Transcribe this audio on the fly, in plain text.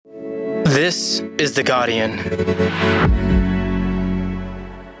This is The Guardian.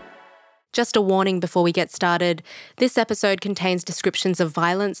 Just a warning before we get started. This episode contains descriptions of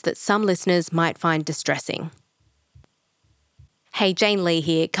violence that some listeners might find distressing. Hey, Jane Lee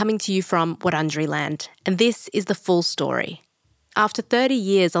here, coming to you from Wurundjeri Land, and this is the full story. After 30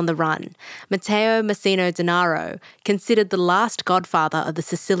 years on the run, Matteo Messina Denaro, considered the last godfather of the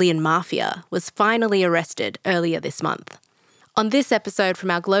Sicilian mafia, was finally arrested earlier this month. On this episode from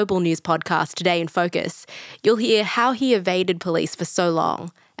our global news podcast, Today in Focus, you'll hear how he evaded police for so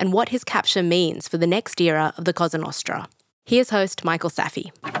long and what his capture means for the next era of the Cosa Nostra. Here's host Michael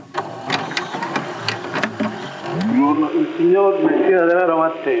Safi. Il signor Messina Denaro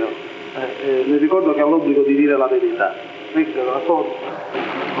Matteo, le ricordo che ha l'obbligo di dire la verità.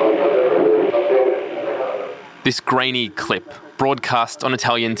 This grainy clip, broadcast on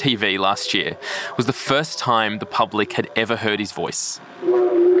Italian TV last year, was the first time the public had ever heard his voice.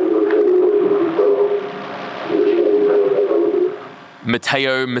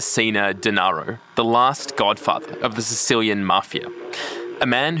 Matteo Messina Denaro, the last godfather of the Sicilian mafia. A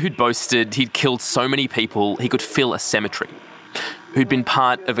man who'd boasted he'd killed so many people he could fill a cemetery. Who'd been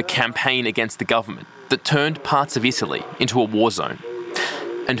part of a campaign against the government that turned parts of Italy into a war zone.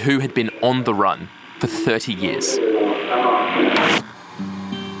 And who had been on the run for 30 years.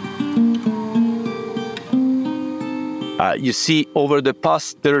 You see, over the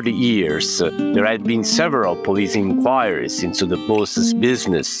past 30 years, there had been several police inquiries into the boss's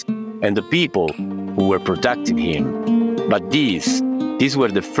business and the people who were protecting him. But these were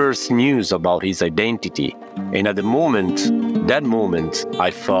the first news about his identity. And at that moment,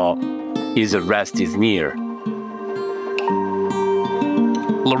 I thought, his arrest is near.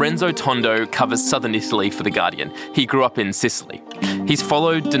 Lorenzo Tondo covers southern Italy for The Guardian. He grew up in Sicily. He's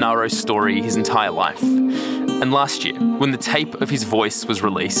followed Denaro's story his entire life. And last year, when the tape of his voice was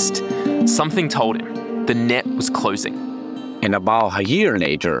released, something told him the net was closing. And about a year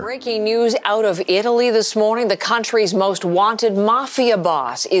later... Breaking news out of Italy this morning. The country's most wanted mafia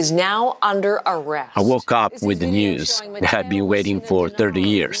boss is now under arrest. I woke up with the news that I'd been waiting for 30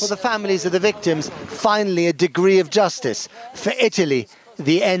 years. For the families of the victims, finally a degree of justice. For Italy,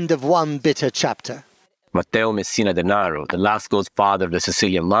 the end of one bitter chapter. Matteo Messina Denaro, the last godfather of the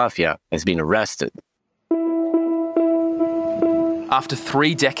Sicilian mafia, has been arrested. After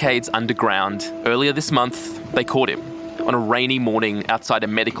 3 decades underground, earlier this month, they caught him on a rainy morning outside a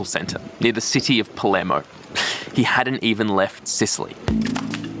medical centre near the city of Palermo. He hadn't even left Sicily.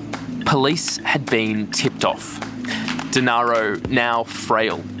 Police had been tipped off. Denaro, now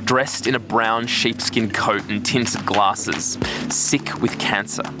frail, dressed in a brown sheepskin coat and tinted glasses, sick with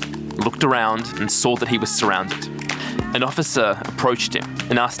cancer, looked around and saw that he was surrounded. An officer approached him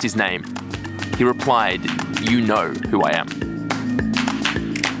and asked his name. He replied, "You know who I am."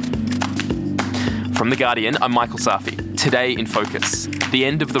 From The Guardian, I'm Michael Safi. Today in Focus, the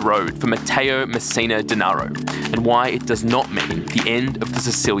end of the road for Matteo Messina Denaro and why it does not mean the end of the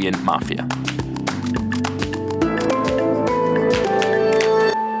Sicilian mafia.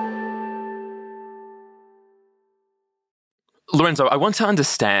 Lorenzo, I want to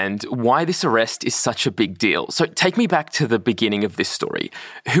understand why this arrest is such a big deal. So take me back to the beginning of this story.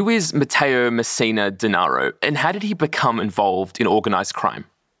 Who is Matteo Messina Denaro and how did he become involved in organised crime?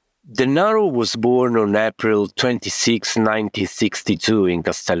 Denaro was born on April 26, 1962 in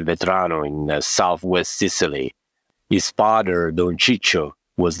Castelvetrano in southwest Sicily. His father, Don Ciccio,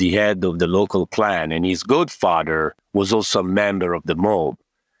 was the head of the local clan and his godfather was also a member of the mob.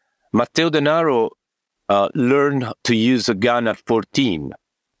 Matteo Denaro learned to use a gun at 14.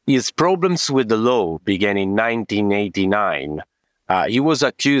 His problems with the law began in 1989. He was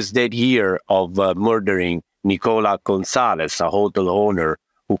accused that year of murdering Nicola Gonzalez, a hotel owner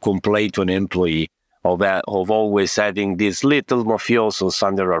who complained to an employee of always having these little mafiosos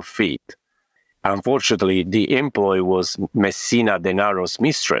under her feet. Unfortunately, the employee was Messina Denaro's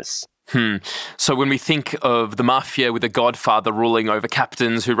mistress. So when we think of the mafia with a godfather ruling over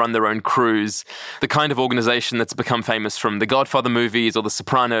captains who run their own crews, the kind of organisation that's become famous from the Godfather movies or the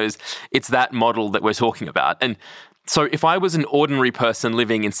Sopranos, it's that model that we're talking about. And so if I was an ordinary person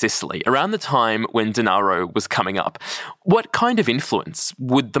living in Sicily around the time when Denaro was coming up, what kind of influence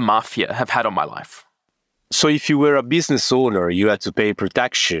would the mafia have had on my life? So if you were a business owner, you had to pay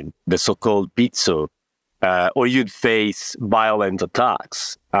protection, the so-called pizzo, or you'd face violent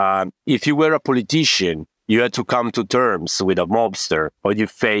attacks. If you were a politician, you had to come to terms with a mobster, or you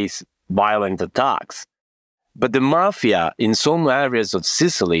face violent attacks. But the mafia, in some areas of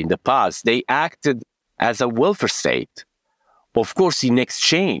Sicily in the past, they acted as a welfare state. Of course, in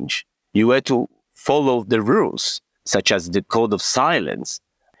exchange, you had to follow the rules, such as the Code of Silence.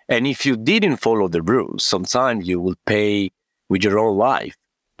 And if you didn't follow the rules, sometimes you will pay with your own life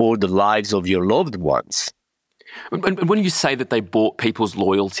or the lives of your loved ones. And when you say that they bought people's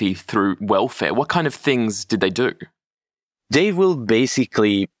loyalty through welfare, what kind of things did they do? They will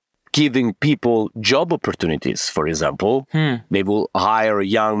basically giving people job opportunities, for example. They will hire a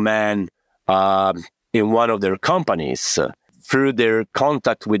young man in one of their companies through their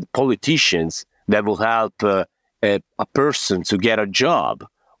contact with politicians that will help a person to get a job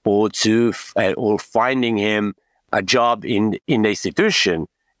or finding him a job in the institution,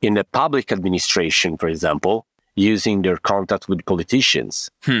 in the public administration, for example, using their contact with politicians.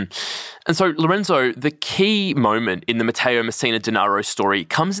 And so, Lorenzo, the key moment in the Matteo Messina Denaro story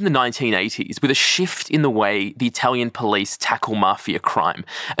comes in the 1980s with a shift in the way the Italian police tackle mafia crime,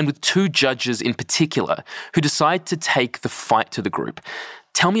 and with two judges in particular who decide to take the fight to the group.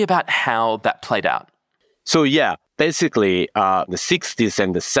 Tell me about how that played out. So, basically, the 60s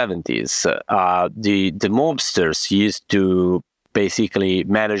and the 70s, the mobsters used to basically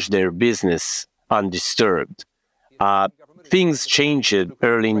manage their business undisturbed. Things changed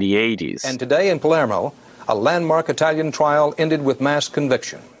early in the 80s. And today in Palermo, a landmark Italian trial ended with mass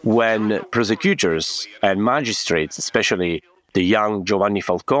conviction. When prosecutors and magistrates, especially the young Giovanni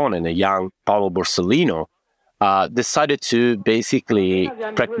Falcone and the young Paolo Borsellino, decided to basically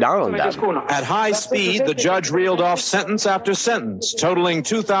crack down on them. At high speed, the judge reeled off sentence after sentence, totaling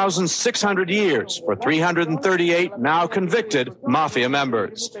 2,600 years for 338 now convicted mafia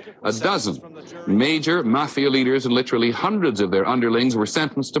members. A dozen major mafia leaders and literally hundreds of their underlings were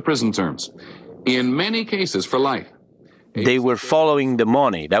sentenced to prison terms, in many cases for life. They were following the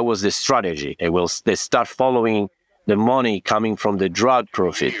money. That was the strategy. They start following the money coming from the drug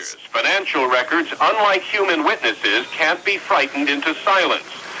profits. Financial records, unlike human witnesses, can't be frightened into silence.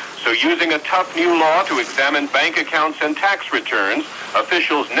 So using a tough new law to examine bank accounts and tax returns,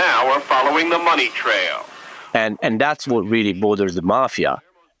 officials now are following the money trail. And that's what really bothers the mafia.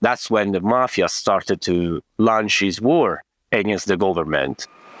 That's when the mafia started to launch its war against the government.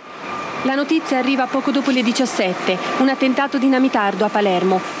 La notizia arriva poco dopo le 17. Un attentato dinamitardo a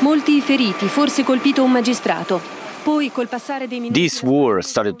Palermo. Molti feriti, forse colpito un magistrato. This war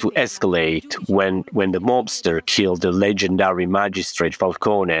started to escalate when the mobster killed the legendary magistrate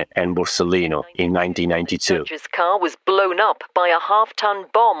Falcone and Borsellino in 1992. The judge's car was blown up by a half-ton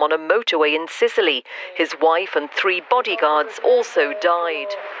bomb on a motorway in Sicily. His wife and 3 bodyguards also died.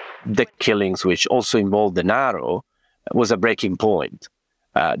 The killings, which also involved Denaro, was a breaking point.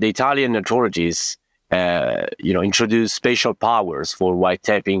 The Italian authorities, introduced special powers for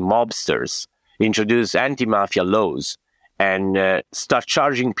wiretapping mobsters, introduce anti-mafia laws, and start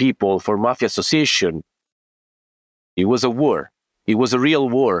charging people for mafia association. It was a war. It was a real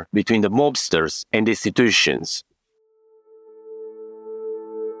war between the mobsters and the institutions.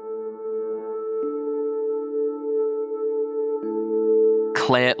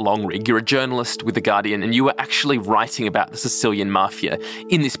 Claire Longrig, you're a journalist with The Guardian, and you were actually writing about the Sicilian mafia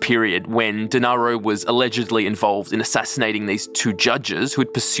in this period when Denaro was allegedly involved in assassinating these 2 judges who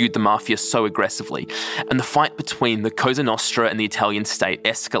had pursued the mafia so aggressively. And the fight between the Cosa Nostra and the Italian state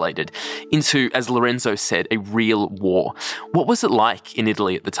escalated into, as Lorenzo said, a real war. What was it like in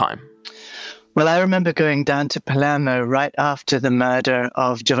Italy at the time? Well, I remember going down to Palermo right after the murder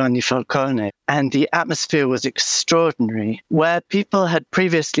of Giovanni Falcone, and the atmosphere was extraordinary, where people had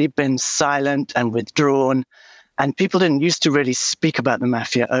previously been silent and withdrawn, and people didn't used to really speak about the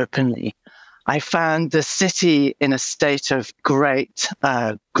mafia openly. I found the city in a state of great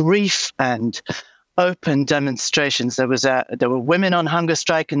grief and open demonstrations. There were women on hunger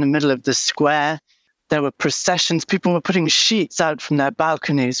strike in the middle of the square. There were processions. People were putting sheets out from their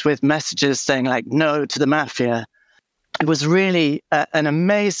balconies with messages saying, no to the mafia. It was really an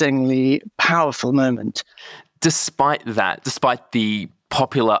amazingly powerful moment. Despite the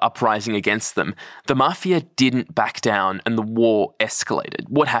popular uprising against them, the mafia didn't back down and the war escalated.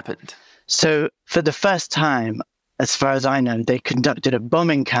 What happened? So, for the first time, as far as I know, they conducted a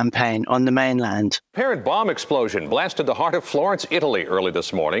bombing campaign on the mainland. Apparent bomb explosion blasted the heart of Florence, Italy early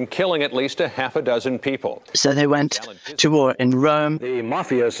this morning, killing at least a half a dozen people. So they went to war in Rome. The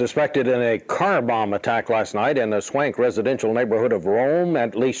mafia is suspected in a car bomb attack last night in the swank residential neighborhood of Rome.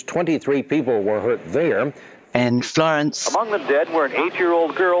 At least 23 people were hurt there. In Florence. Among the dead were an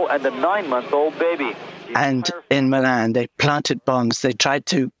 8-year-old girl and a 9-month-old baby. And in Milan, they planted bombs. They tried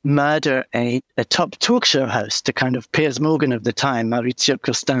to murder a top talk show host, a kind of Piers Morgan of the time, Maurizio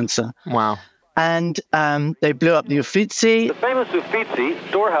Costanza. Wow. And they blew up the Uffizi. The famous Uffizi,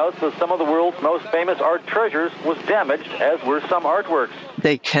 storehouse of some of the world's most famous art treasures, was damaged, as were some artworks.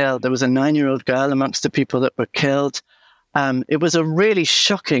 There was a 9-year-old girl amongst the people that were killed. It was a really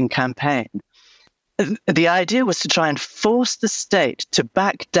shocking campaign. The idea was to try and force the state to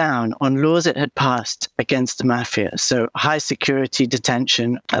back down on laws it had passed against the mafia. So high security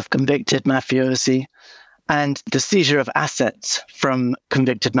detention of convicted mafiosi and the seizure of assets from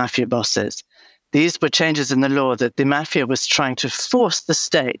convicted mafia bosses. These were changes in the law that the mafia was trying to force the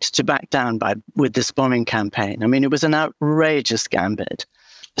state to back down with this bombing campaign. I mean, it was an outrageous gambit.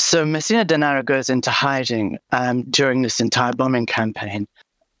 So Messina Denaro goes into hiding during this entire bombing campaign.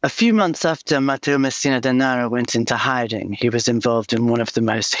 A few months after Matteo Messina Denaro went into hiding, he was involved in one of the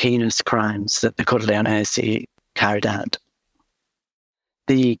most heinous crimes that the Corleonesi carried out.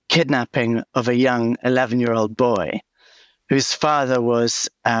 The kidnapping of a young 11-year-old boy whose father was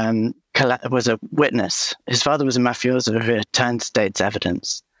a witness. His father was a mafioso who had turned state's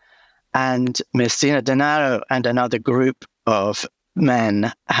evidence. And Messina Denaro and another group of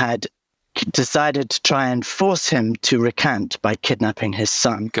men had decided to try and force him to recant by kidnapping his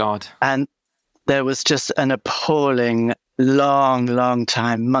son. God. And there was just an appalling, long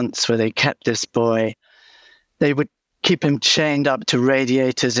time, months, where they kept this boy. They would keep him chained up to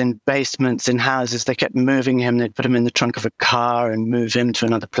radiators in basements, in houses. They kept moving him. They'd put him in the trunk of a car and move him to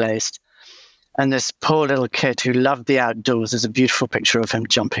another place. And this poor little kid who loved the outdoors, there's a beautiful picture of him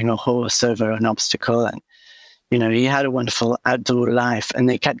jumping a horse over an obstacle. And, he had a wonderful outdoor life. And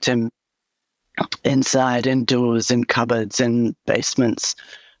they kept him inside, indoors, in cupboards, in basements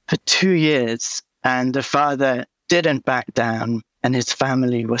for 2 years. And the father didn't back down, and his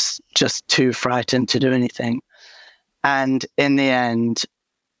family was just too frightened to do anything. And in the end,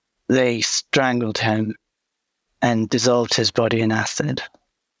 they strangled him and dissolved his body in acid.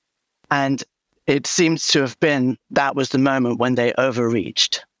 And it seems to have been, that was the moment when they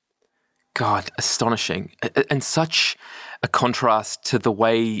overreached. God, astonishing. And such a contrast to the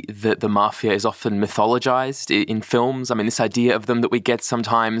way that the mafia is often mythologized in films. I mean, this idea of them that we get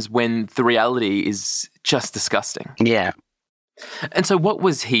sometimes, when the reality is just disgusting. Yeah. And so what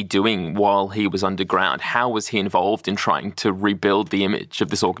was he doing while he was underground? How was he involved in trying to rebuild the image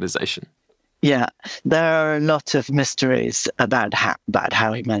of this organization? Yeah, there are a lot of mysteries about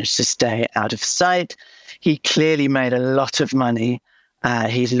how he managed to stay out of sight. He clearly made a lot of money.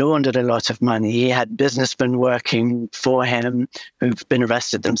 He laundered a lot of money. He had businessmen working for him who've been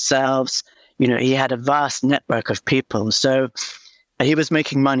arrested themselves. He had a vast network of people. So he was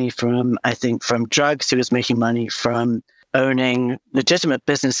making money from drugs. He was making money from owning legitimate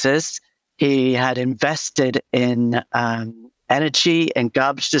businesses. He had invested in energy and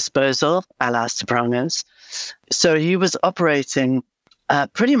garbage disposal, a la Sopranos. So he was operating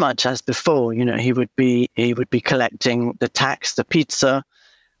pretty much as before. He would be collecting the tax, the pizza,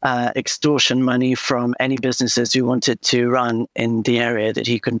 extortion money from any businesses who wanted to run in the area that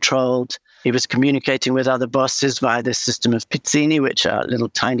he controlled. He was communicating with other bosses via this system of pizzini, which are little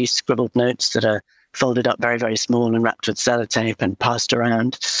tiny scribbled notes that are folded up very, very small and wrapped with sellotape and passed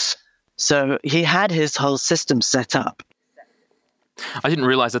around. So he had his whole system set up. I didn't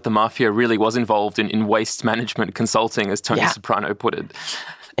realize that the mafia really was involved in waste management consulting, as Tony Soprano put it.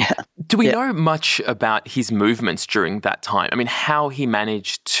 Yeah. Do we know much about his movements during that time? I mean, how he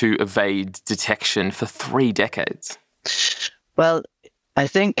managed to evade detection for 3 decades? Well, I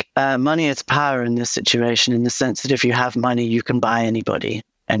think money is power in this situation, in the sense that if you have money, you can buy anybody.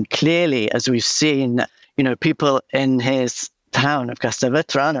 And clearly, as we've seen, people in his town of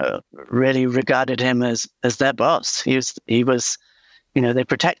Castelvetrano really regarded him as their boss. He was, they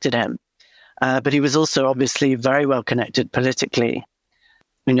protected him. But he was also obviously very well connected politically.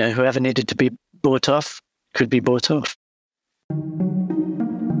 Whoever needed to be bought off could be bought off.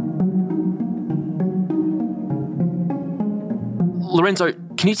 Lorenzo,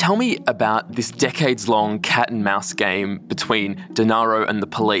 can you tell me about this decades-long cat-and-mouse game between Denaro and the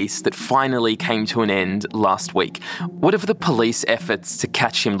police that finally came to an end last week? What have the police efforts to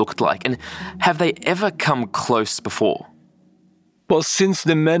catch him looked like, and have they ever come close before? Well, since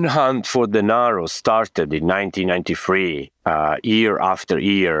the manhunt for Denaro started in 1993, year after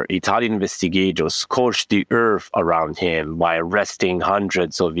year, Italian investigators scorched the earth around him by arresting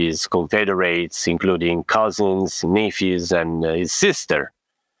hundreds of his confederates, including cousins, nephews, and his sister.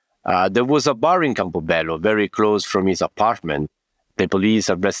 There was a bar in Campobello, very close from his apartment. The police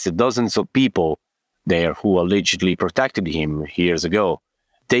arrested dozens of people there who allegedly protected him years ago.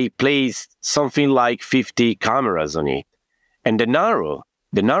 They placed something like 50 cameras on it. And Denaro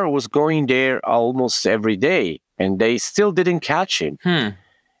was going there almost every day, and they still didn't catch him.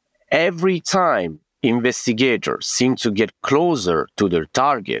 Every time investigators seemed to get closer to their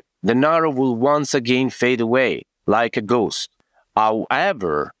target, Denaro will once again fade away, like a ghost.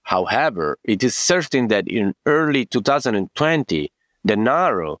 However, it is certain that in early 2020,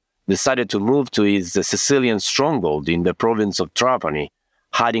 Denaro decided to move to his Sicilian stronghold in the province of Trapani,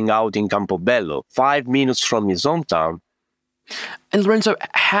 hiding out in Campobello, 5 minutes from his hometown. And Lorenzo,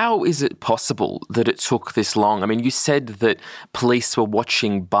 how is it possible that it took this long? I mean, you said that police were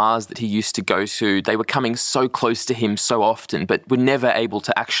watching bars that he used to go to. They were coming so close to him so often, but were never able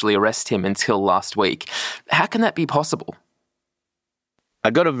to actually arrest him until last week. How can that be possible? I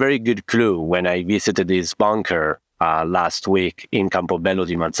got a very good clue when I visited his bunker last week in Campobello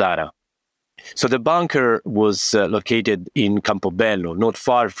di Mazara. So the bunker was located in Campobello, not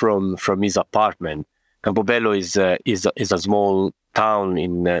far from his apartment. Campobello is a small town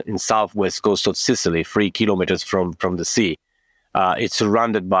in southwest coast of Sicily, 3 kilometers from the sea. It's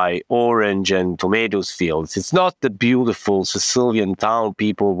surrounded by orange and tomatoes fields. It's not the beautiful Sicilian town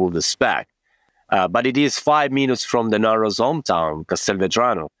people would expect, but it is 5 minutes from Denaro's hometown,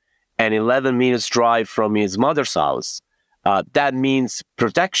 Castelvetrano, and 11 minutes drive from his mother's house. That means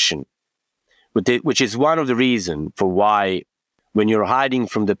protection, which is one of the reasons for why, when you're hiding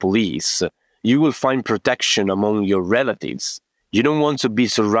from the police, you will find protection among your relatives. You don't want to be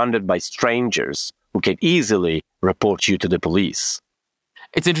surrounded by strangers who can easily report you to the police.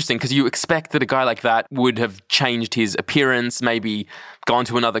 It's interesting because you expect that a guy like that would have changed his appearance, maybe gone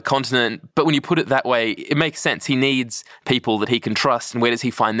to another continent. But when you put it that way, it makes sense. He needs people that he can trust. And where does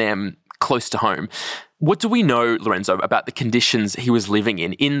he find them? Close to home. What do we know, Lorenzo, about the conditions he was living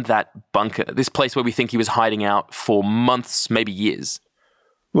in that bunker, this place where we think he was hiding out for months, maybe years?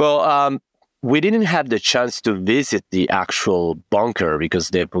 Well, we didn't have the chance to visit the actual bunker because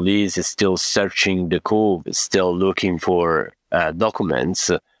the police is still searching the cove, still looking for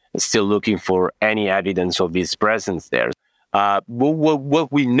documents, still looking for any evidence of his presence there.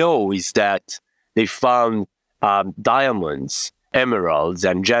 What we know is that they found diamonds, emeralds,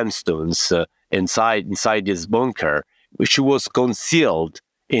 and gemstones inside this bunker, which was concealed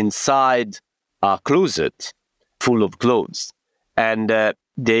inside a closet full of clothes. And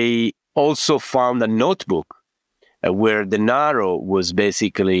they also found a notebook where Denaro was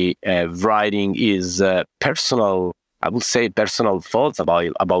basically writing his personal thoughts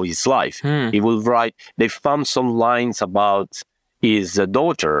about his life. He will write. They found some lines about his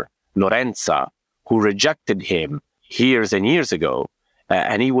daughter, Lorenza, who rejected him years and years ago.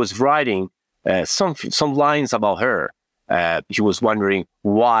 And he was writing some lines about her. He was wondering,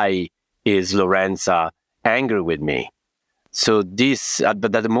 why is Lorenza angry with me? So this, at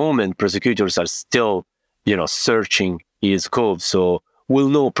the moment, prosecutors are still, searching his cove. So we'll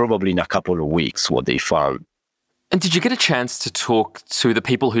know probably in a couple of weeks what they found. And did you get a chance to talk to the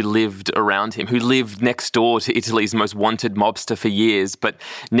people who lived around him, who lived next door to Italy's most wanted mobster for years, but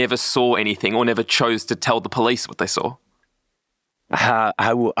never saw anything or never chose to tell the police what they saw?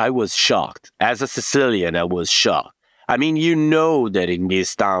 I was shocked. As a Sicilian, I was shocked. I mean, you know that in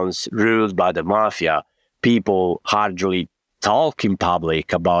these towns ruled by the mafia, people hardly talk in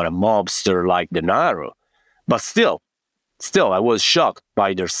public about a mobster like Denaro. But still, I was shocked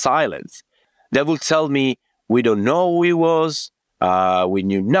by their silence. They would tell me, we don't know who he was, we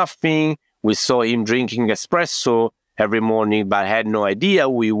knew nothing, we saw him drinking espresso every morning, but had no idea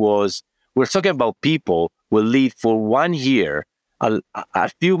who he was. We're talking about people who live for 1 year a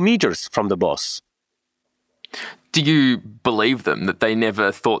few meters from the boss. Do you believe them, that they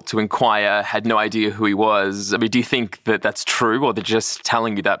never thought to inquire, had no idea who he was? I mean, do you think that that's true, or they're just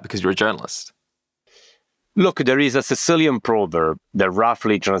telling you that because you're a journalist? Look, there is a Sicilian proverb that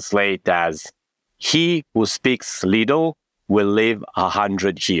roughly translates as, he who speaks little will live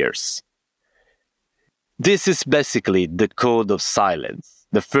 100 years. This is basically the code of silence,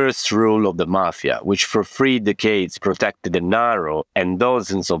 the first rule of the mafia, which for 3 decades protected Denaro and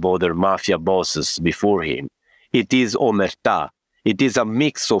dozens of other mafia bosses before him. It is omertà. It is a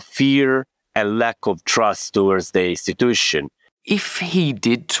mix of fear and lack of trust towards the institution. If he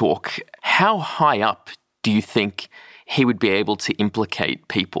did talk, how high up do you think he would be able to implicate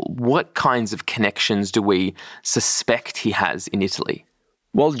people? What kinds of connections do we suspect he has in Italy?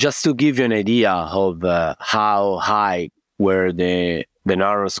 Well, just to give you an idea of how high were the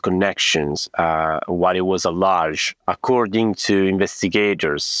Denaro's connections, while it was a large, according to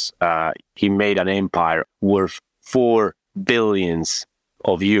investigators, he made an empire worth 4 billion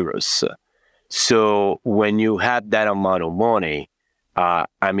euros. So when you had that amount of money,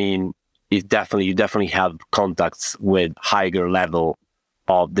 you definitely have contacts with higher level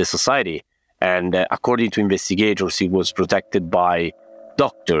of the society. And according to investigators, he was protected by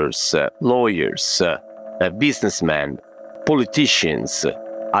doctors, lawyers, businessmen, politicians,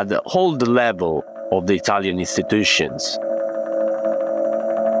 at all the level of the Italian institutions.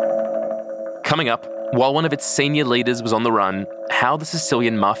 Coming up, while one of its senior leaders was on the run, how the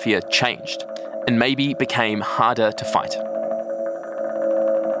Sicilian mafia changed and maybe became harder to fight.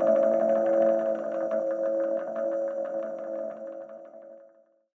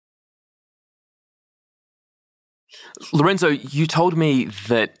 Lorenzo, you told me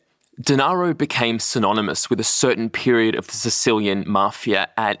that denaro became synonymous with a certain period of the Sicilian mafia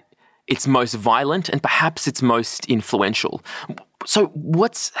at its most violent and perhaps its most influential. So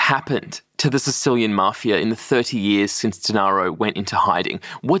what's happened to the Sicilian mafia in the 30 years since denaro went into hiding?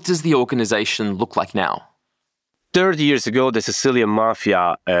 What does the organisation look like now? 30 years ago, the Sicilian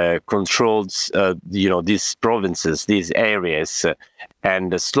mafia controlled, these provinces, these areas,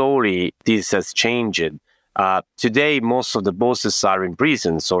 and slowly this has changed. Today, most of the bosses are in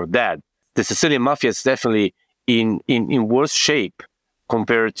prisons or dead. The Sicilian mafia is definitely in worse shape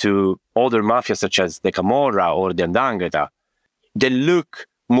compared to other mafias such as the Camorra or the 'Ndrangheta. They look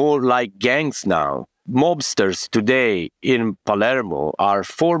more like gangs now. Mobsters today in Palermo are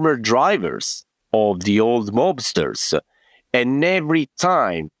former drivers of the old mobsters. And every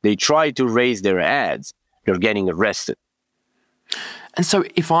time they try to raise their heads, they're getting arrested. And so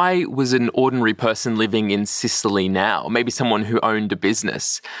if I was an ordinary person living in Sicily now, maybe someone who owned a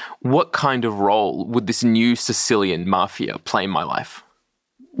business, what kind of role would this new Sicilian mafia play in my life?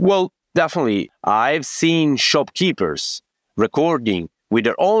 Well, definitely. I've seen shopkeepers recording with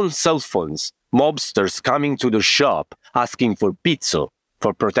their own cell phones mobsters coming to the shop asking for pizzo,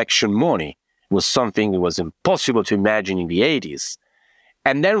 for protection money. It was something that was impossible to imagine in the 80s.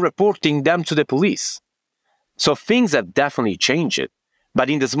 And then reporting them to the police. So things have definitely changed. But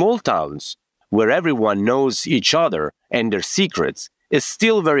in the small towns, where everyone knows each other and their secrets, it's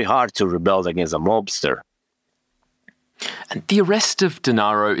still very hard to rebel against a mobster. And the arrest of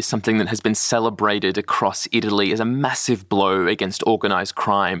denaro is something that has been celebrated across Italy as a massive blow against organised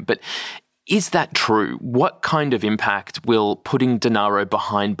crime. But is that true? What kind of impact will putting denaro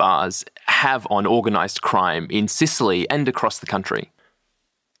behind bars have on organised crime in Sicily and across the country?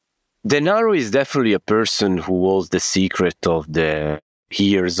 Denaro is definitely a person who holds the secret of the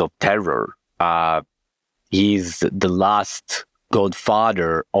years of terror. He's the last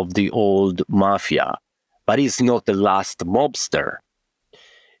godfather of the old mafia, but he's not the last mobster.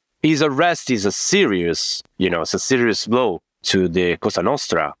 His arrest is a serious blow to the Cosa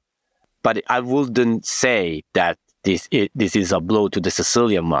Nostra, but I wouldn't say that this is a blow to the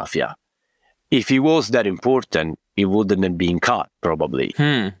Sicilian mafia. If he was that important, he wouldn't have been caught, probably.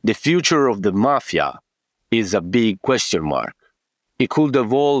 The future of the mafia is a big question mark. It could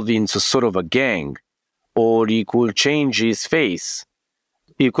evolve into sort of a gang, or he could change his face.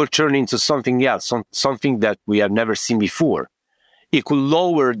 It could turn into something else, something that we have never seen before. It could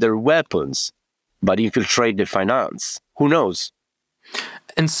lower their weapons, but infiltrate the finance. Who knows?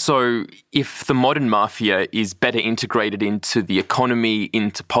 And so if the modern mafia is better integrated into the economy,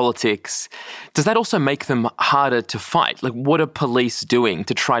 into politics, does that also make them harder to fight? Like, what are police doing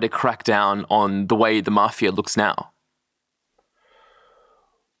to try to crack down on the way the mafia looks now?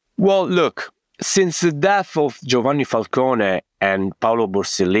 Well, look, since the death of Giovanni Falcone and Paolo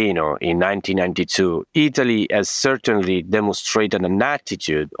Borsellino in 1992, Italy has certainly demonstrated an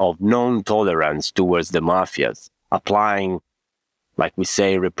attitude of non-tolerance towards the mafias, applying, like we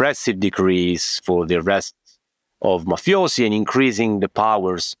say, repressive decrees for the arrest of mafiosi and increasing the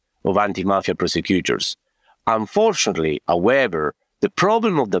powers of anti-mafia prosecutors. Unfortunately, however, the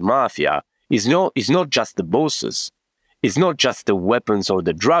problem of the mafia is not just the bosses. It's not just the weapons or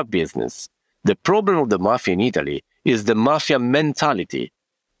the drug business. The problem of the mafia in Italy is the mafia mentality,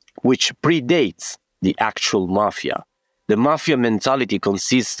 which predates the actual mafia. The mafia mentality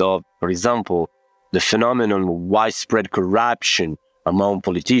consists of, for example, the phenomenon of widespread corruption among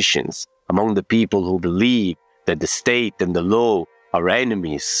politicians, among the people who believe that the state and the law are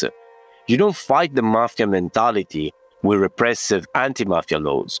enemies. You don't fight the mafia mentality with repressive anti-mafia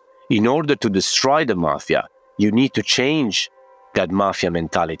laws. In order to destroy the mafia, you need to change that mafia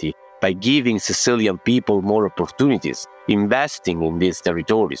mentality by giving Sicilian people more opportunities, investing in these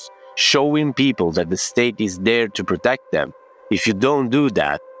territories, showing people that the state is there to protect them. If you don't do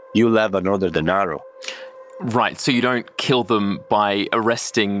that, you'll have another denaro. Right, so you don't kill them by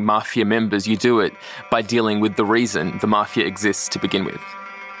arresting mafia members, you do it by dealing with the reason the mafia exists to begin with.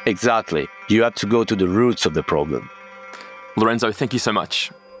 Exactly. You have to go to the roots of the problem. Lorenzo, thank you so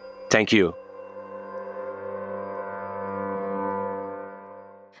much. Thank you.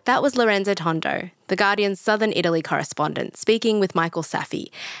 That was Lorenzo Tondo, The Guardian's Southern Italy correspondent, speaking with Michael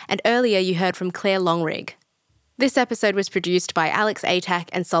Safi. And earlier you heard from Claire Longrig. This episode was produced by Alex Atack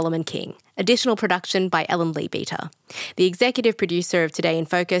and Solomon King. Additional production by Ellen Leabeater. The executive producer of Today in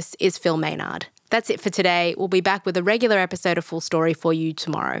Focus is Phil Maynard. That's it for today. We'll be back with a regular episode of Full Story for you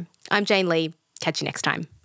tomorrow. I'm Jane Lee. Catch you next time.